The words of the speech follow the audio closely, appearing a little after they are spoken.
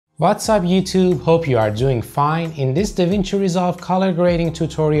What's up YouTube? Hope you are doing fine. In this DaVinci Resolve color grading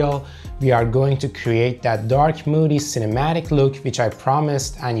tutorial, we are going to create that dark moody cinematic look which I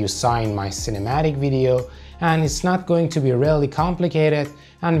promised and you saw in my cinematic video, and it's not going to be really complicated,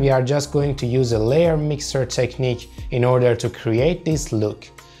 and we are just going to use a layer mixer technique in order to create this look.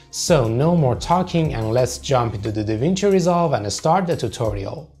 So no more talking and let's jump into the DaVinci Resolve and start the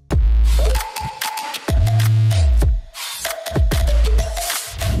tutorial.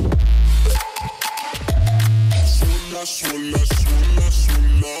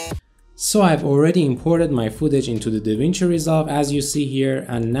 So I've already imported my footage into the DaVinci Resolve as you see here,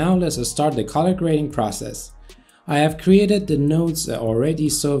 and now let's start the color grading process. I have created the nodes already,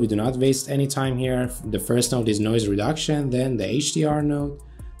 so we do not waste any time here. The first node is noise reduction, then the HDR node,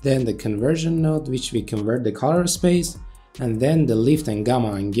 then the conversion node which we convert the color space, and then the lift and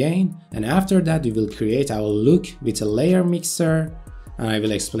gamma and gain, and after that we will create our look with a layer mixer. I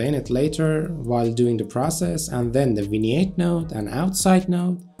will explain it later while doing the process, and then the vignette node and outside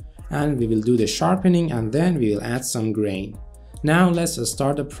node, and we will do the sharpening, and then we will add some grain. Now let's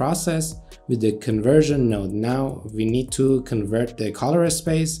start the process with the conversion node. Now we need to convert the color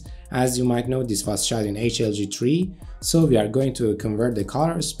space. As you might know, this was shot in HLG3, so we are going to convert the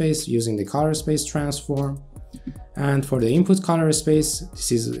color space using the color space transform. And for the input color space,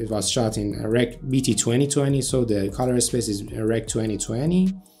 it was shot in Rec BT 2020, so the color space is Rec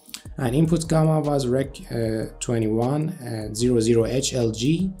 2020, and input gamma was Rec 2100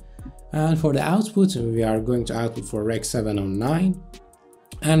 HLG, and for the output we are going to output for Rec 709.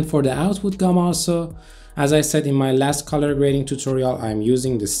 And for the output gamma also, as I said in my last color grading tutorial, I'm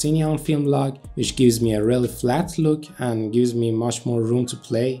using the Cineon film log, which gives me a really flat look and gives me much more room to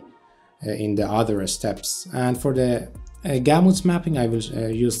play in the other steps. And for the gamut mapping, I will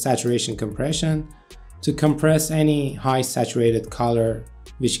use saturation compression to compress any high saturated color,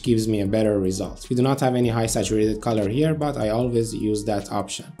 which gives me a better result. We do not have any high saturated color here, but I always use that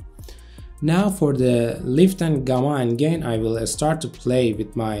option. Now for the lift and gamma and gain, I will start to play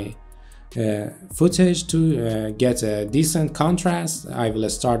with my footage to get a decent contrast. I will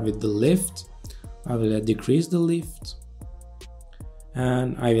start with the lift. I will decrease the lift,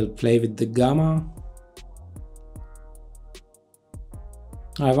 and I will play with the gamma.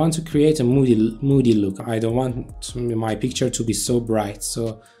 I want to create a moody look. I don't want my picture to be so bright,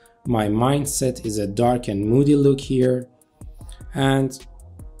 so my mindset is a dark and moody look here, and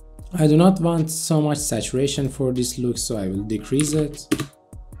I do not want so much saturation for this look, so I will decrease it.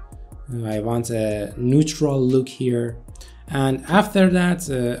 I want a neutral look here. And after that,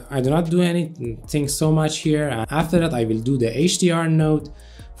 I do not do anything so much here. After that, I will do the HDR node.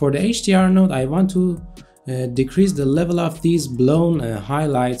 For the HDR node, I want to decrease the level of these blown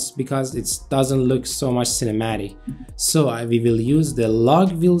highlights because it doesn't look so much cinematic. So we will use the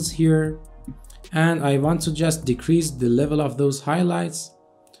log wheels here, and I want to just decrease the level of those highlights,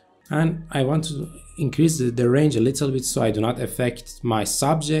 and I want to increase the range a little bit so I do not affect my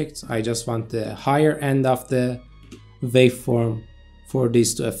subject. I just want the higher end of the waveform for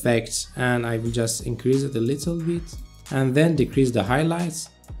this to affect, and I will just increase it a little bit and then decrease the highlights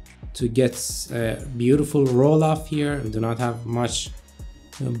to get a beautiful roll off here. We do not have much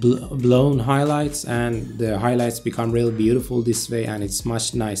blown highlights, and the highlights become real beautiful this way, and it's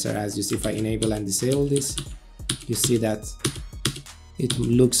much nicer. As you see, if I enable and disable this, you see that it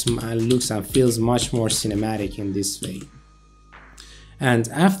looks and feels much more cinematic in this way. And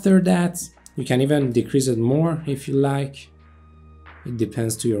after that, you can even decrease it more if you like. It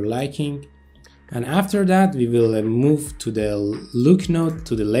depends to your liking. And after that, we will move to the look node,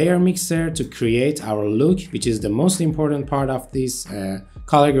 to the layer mixer, to create our look, which is the most important part of this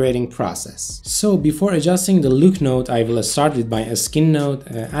color grading process. So before adjusting the look node, I will start with my skin node.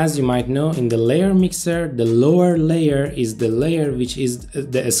 As you might know, in the layer mixer, the lower layer is the layer which is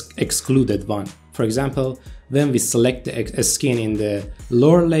the excluded one. For example, when we select the skin in the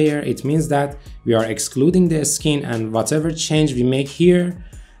lower layer, it means that we are excluding the skin, and whatever change we make here,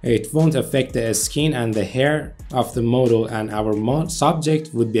 it won't affect the skin, and the hair of the model and our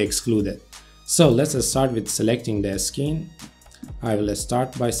subject would be excluded. So let's start with selecting the skin. I will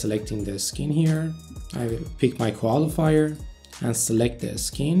start by selecting the skin here. I will pick my qualifier and select the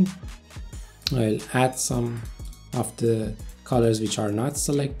skin. I'll add some of the colors which are not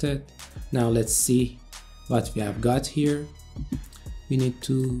selected. Now let's see what we have got here. We need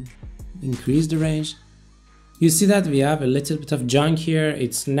to increase the range. You see that we have a little bit of junk here.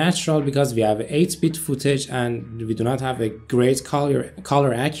 It's natural because we have 8-bit footage and we do not have a great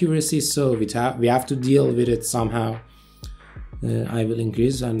color accuracy, so we have to deal with it somehow. I will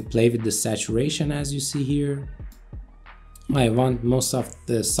increase and play with the saturation as you see here. I want most of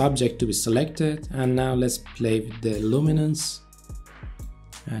the subject to be selected, and now let's play with the luminance.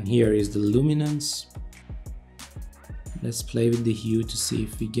 And here is the luminance. Let's play with the hue to see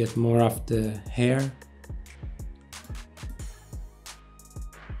if we get more of the hair.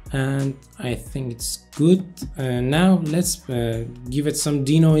 And I think it's good. Now let's give it some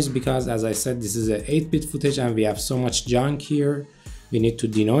denoise, because as I said, this is a 8-bit footage and we have so much junk here. We need to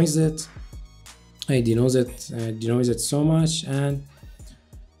denoise it. I denoise it so much, and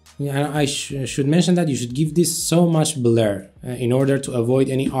I should mention that you should give this so much blur in order to avoid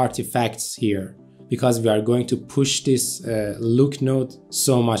any artifacts here, because we are going to push this look node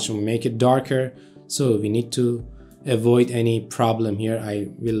so much and make it darker, so we need to avoid any problem here. I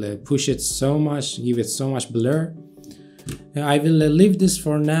will push it so much, give it so much blur. I will leave this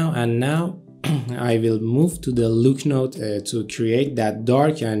for now, and now I will move to the look node to create that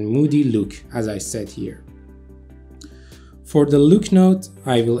dark and moody look, as I said here. For the look node,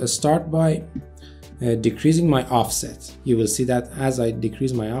 I will start by decreasing my offset. You will see that as I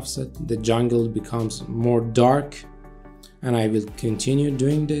decrease my offset, the jungle becomes more dark, and I will continue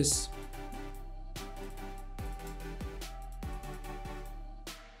doing this.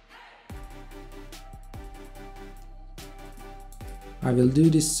 I will do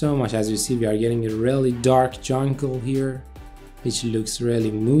this so much. As you see, we are getting a really dark jungle here, which looks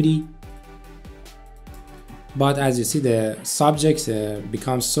really moody. But as you see, the subject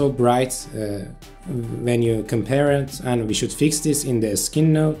becomes so bright when you compare it, and we should fix this in the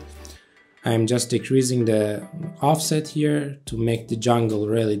skin node. I'm just decreasing the offset here to make the jungle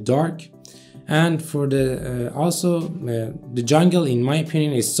really dark. And for the the jungle, in my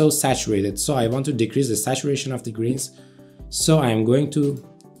opinion, is so saturated, so I want to decrease the saturation of the greens. So I'm going to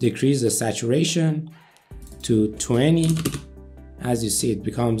decrease the saturation to 20. As you see, it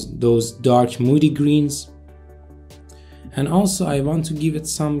becomes those dark moody greens. And also I want to give it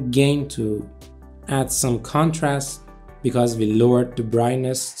some gain to add some contrast, because we lowered the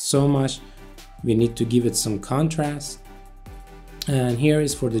brightness so much. We need to give it some contrast. And here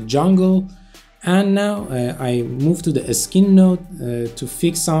is for the jungle. And now I move to the skin node to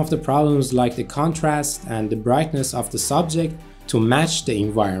fix some of the problems like the contrast and the brightness of the subject to match the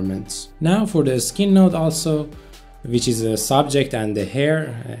environment. Now for the skin node also, which is the subject and the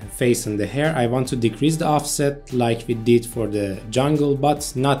hair, face and the hair, I want to decrease the offset like we did for the jungle,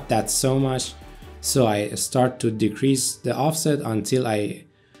 but not that so much. So I start to decrease the offset until I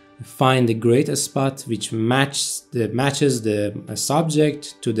find the great spot which matches the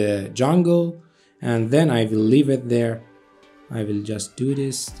subject to the jungle. And then I will leave it there. I will just do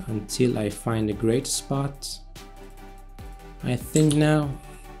this until I find a great spot. I think now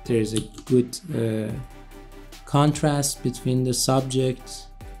there is a good contrast between the subject,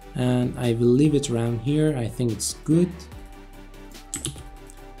 and I will leave it around here. I think it's good,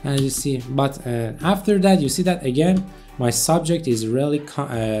 as you see. But after that, you see that again my subject is really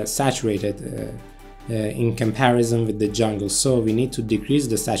saturated in comparison with the jungle, so we need to decrease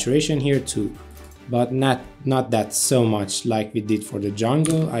the saturation here too, but not that so much like we did for the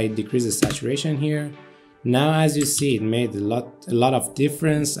jungle. I decrease the saturation here. Now as you see, it made a lot of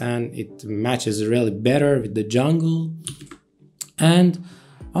difference, and it matches really better with the jungle. And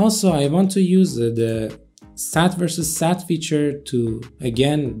also I want to use the sat versus sat feature to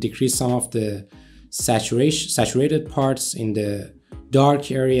again decrease some of the saturated parts in the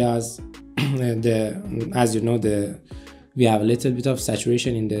dark areas. As you know, we have a little bit of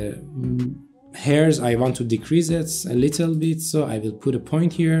saturation in the hairs. I want to decrease it a little bit, so I will put a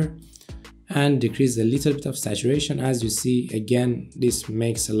point here and decrease a little bit of saturation. As you see, again, this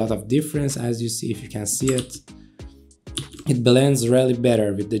makes a lot of difference. As you see, if you can see it, it blends really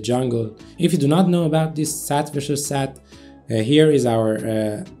better with the jungle. If you do not know about this sat versus sat, here is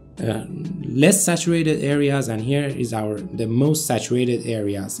our less saturated areas, and here is the most saturated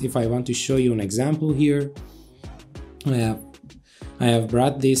areas. If I want to show you an example here, I have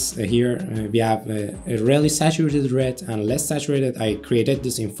brought this here. We have a really saturated red and less saturated. I created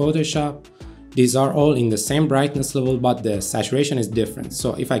this in Photoshop. These are all in the same brightness level, but the saturation is different.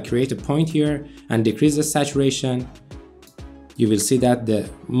 So if I create a point here and decrease the saturation, you will see that the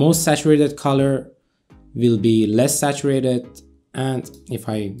most saturated color will be less saturated. And if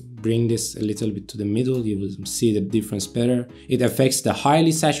I bring this a little bit to the middle, you will see the difference better. It affects the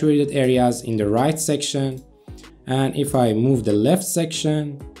highly saturated areas in the right section. And if I move the left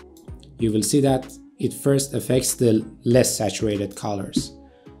section, you will see that it first affects the less saturated colors.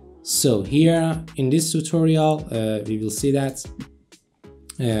 So here in this tutorial, we will see that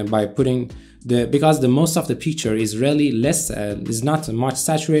by putting because the most of the picture is really less, is not much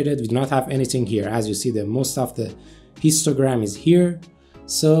saturated. We do not have anything here. As you see, the most of the histogram is here.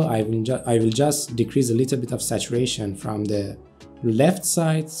 So I will just decrease a little bit of saturation from the left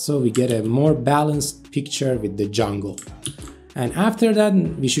side, so we get a more balanced picture with the jungle. And after that,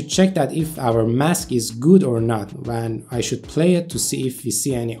 we should check that if our mask is good or not. And I should play it to see if we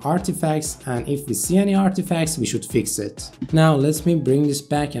see any artifacts, and if we see any artifacts, we should fix it. Now let me bring this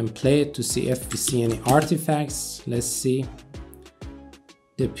back and play it to see if we see any artifacts. Let's see.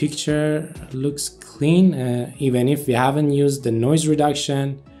 The picture looks clean, even if we haven't used the noise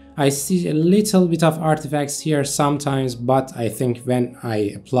reduction. I see a little bit of artifacts here sometimes, but I think when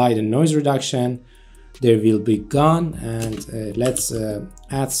I apply the noise reduction, they will be gone. And let's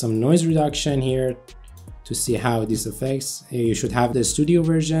add some noise reduction here to see how this affects. You should have the studio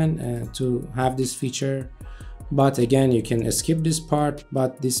version to have this feature, but again, you can skip this part,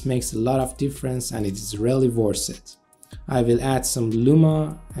 but this makes a lot of difference and it is really worth it. I will add some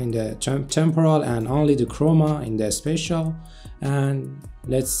luma in the temporal and only the chroma in the spatial, and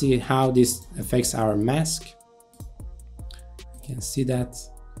let's see how this affects our mask. You can see that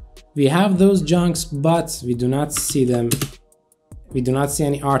we have those junks, but we do not see them. We do not see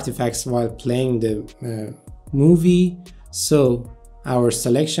any artifacts while playing the movie, so our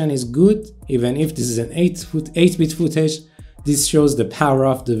selection is good. Even if this is an 8-bit footage, this shows the power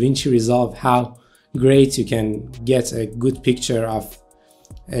of Davinci Resolve, how great you can get a good picture of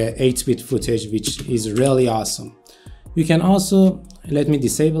 8-bit footage, which is really awesome. You can also, let me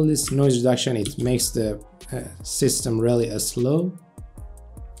disable this noise reduction, it makes the system really slow.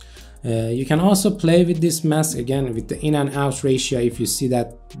 You can also play with this mask again with the in and out ratio. If you see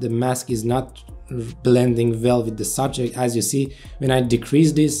that the mask is not blending well with the subject, as you see, when I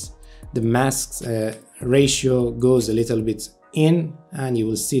decrease this, the mask's ratio goes a little bit in, and you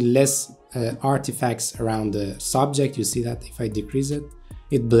will see less artifacts around the subject. You see that if I decrease it,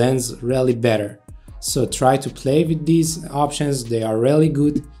 it blends really better. So try to play with these options, they are really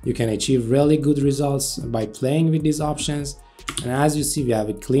good. You can achieve really good results by playing with these options. And as you see, we have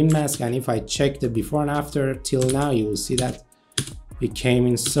a clean mask, and if I check the before and after till now, you will see that it came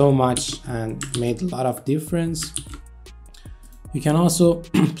in so much and made a lot of difference. You can also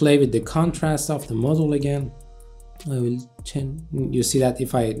play with the contrast of the model again. I will change. You see that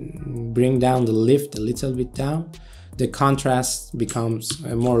if I bring down the lift a little bit down, the contrast becomes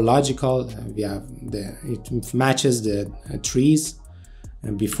more logical. We have it matches the trees,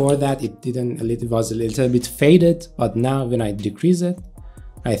 and before that it didn't. It was a little bit faded, but now when I decrease it,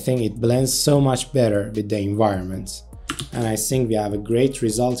 I think it blends so much better with the environment, and I think we have a great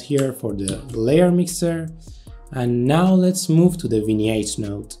result here for the layer mixer. And now let's move to the Vignette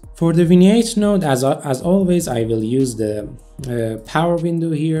node. For the Vignette node, as always, I will use the power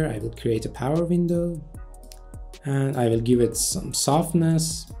window here. I will create a power window, and I will give it some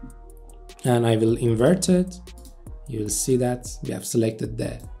softness, and I will invert it. You will see that we have selected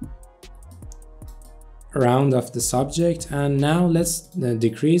the round of the subject, and now let's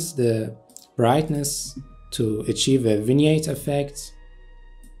decrease the brightness to achieve a vignette effect.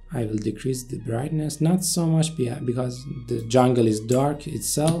 I will decrease the brightness, not so much because the jungle is dark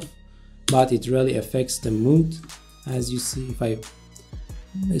itself, but it really affects the mood. As you see, if I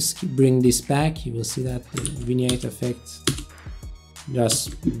bring this back, you will see that the vignette effect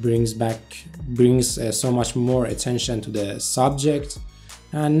just brings so much more attention to the subject.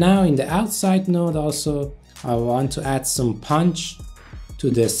 And now in the outside node also, I want to add some punch to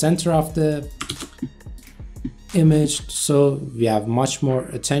the center of the image, so we have much more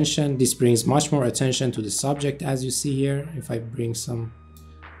attention. This brings much more attention to the subject, as you see here. If I bring some,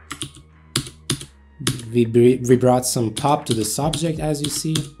 we brought some pop to the subject, as you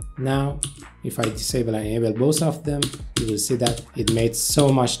see. Now if I disable and enable both of them, you will see that it made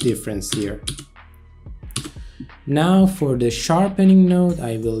so much difference here. Now for the sharpening node,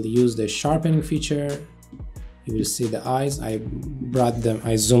 I will use the sharpening feature. You will see the eyes. I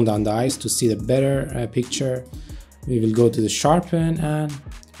zoomed on the eyes to see the better picture. We will go to the sharpen and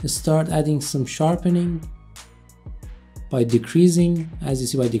start adding some sharpening. By decreasing, as you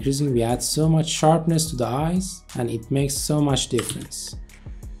see, by decreasing, we add so much sharpness to the eyes, and it makes so much difference.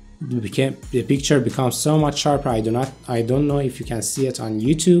 The picture becomes so much sharper. I don't know if you can see it on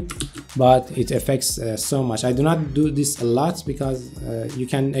YouTube, but it affects so much. I do not do this a lot because you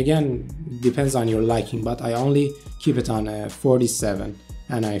can, again, depends on your liking, but I only keep it on 47,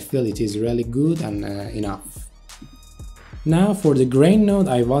 and I feel it is really good and enough. Now for the grain node,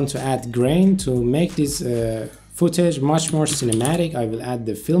 I want to add grain to make this footage much more cinematic. I will add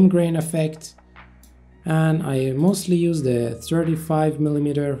the film grain effect, and I mostly use the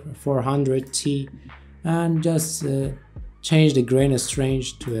 35mm 400T, and just change the grain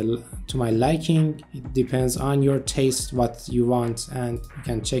strength to my liking. It depends on your taste what you want, and you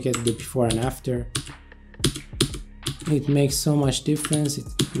can check it the before and after. It makes so much difference.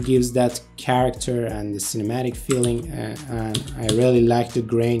 It gives that character and the cinematic feeling, and I really like the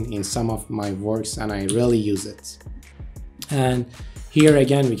grain in some of my works and I really use it. And here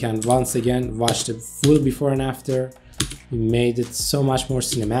again we can once again watch the full before and after. We made it so much more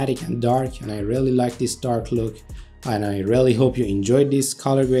cinematic and dark, and I really like this dark look, and I really hope you enjoyed this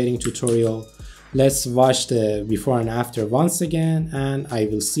color grading tutorial. Let's watch the before and after once again, and I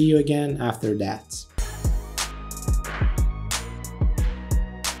will see you again after that.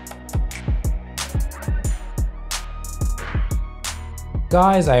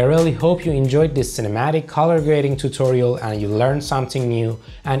 Guys, I really hope you enjoyed this cinematic color grading tutorial and you learned something new.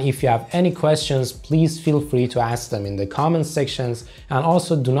 And if you have any questions, please feel free to ask them in the comment sections. And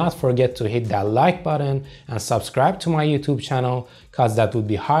also do not forget to hit that like button and subscribe to my YouTube channel, because that would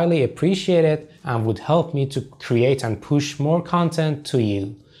be highly appreciated and would help me to create and push more content to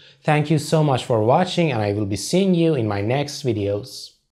you. Thank you so much for watching, and I will be seeing you in my next videos.